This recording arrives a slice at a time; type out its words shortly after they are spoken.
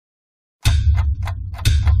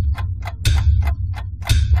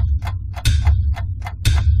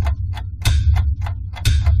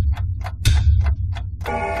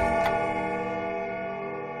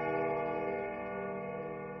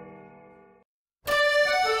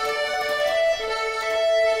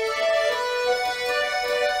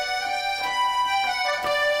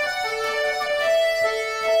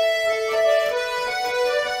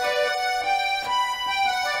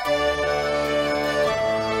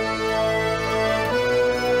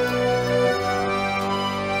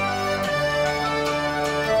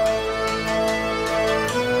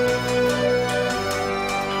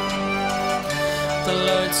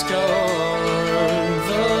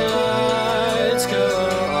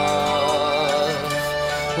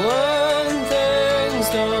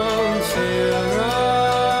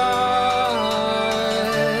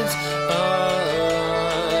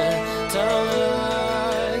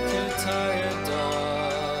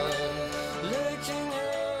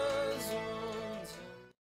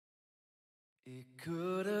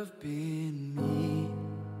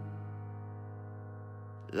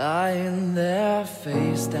lying there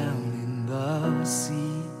face down in the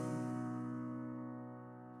sea,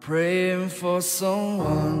 praying for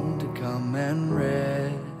someone to come and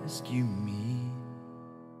rescue me.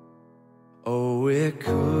 Oh, it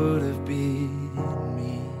could have been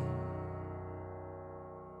me.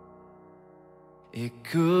 It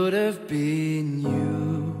could have been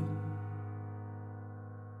you,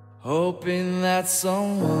 hoping that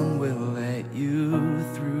someone will let you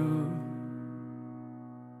through,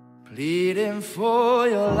 pleading for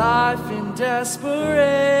your life in desperation.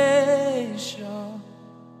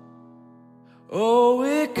 Oh,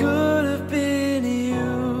 it could have been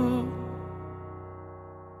you.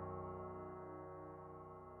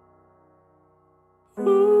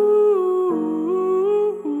 Ooh,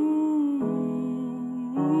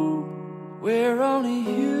 we're only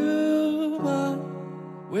human.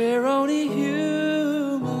 We're only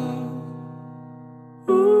human.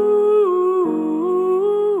 Ooh,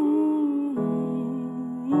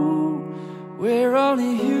 we're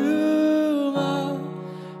only human.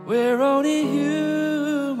 We're only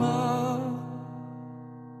human.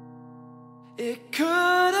 It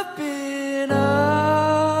could have been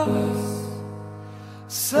us,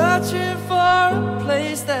 searching for a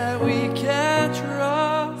place that we can't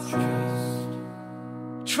trust,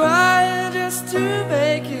 trying just to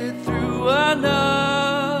make it through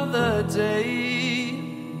another day.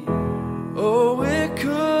 Oh, it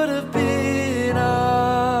could have been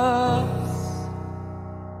us.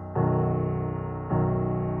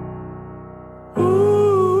 Ooh,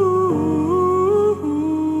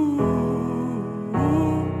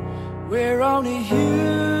 we're only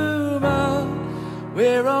human.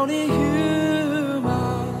 We're only human.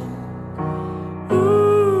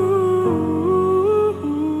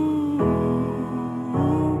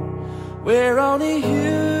 We're only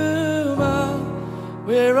human.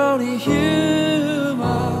 We're only human.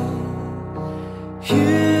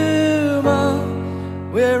 Human.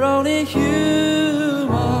 We're only human.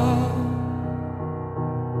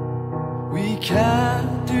 We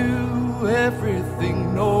can't do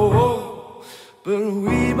everything, no, but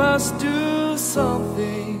we must do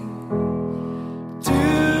something.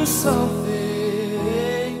 Do something.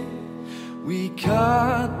 We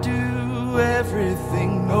can't do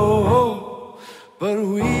everything, no, but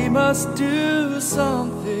we must do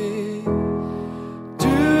something.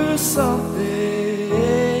 Do something.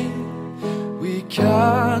 We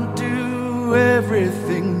can't do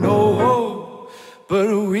everything, no, but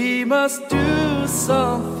we must do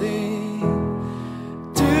something.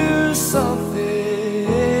 Do something.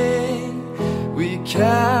 We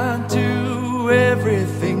can't do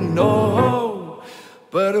everything, no,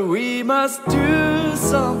 but we must do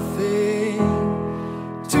something.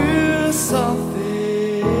 Do something.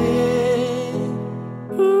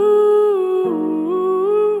 Ooh,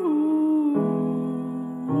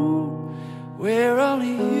 we're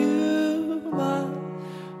only human.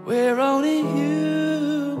 We're only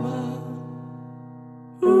human.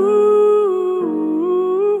 Ooh,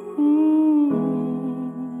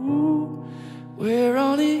 we're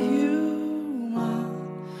only human.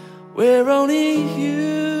 We're only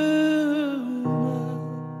human.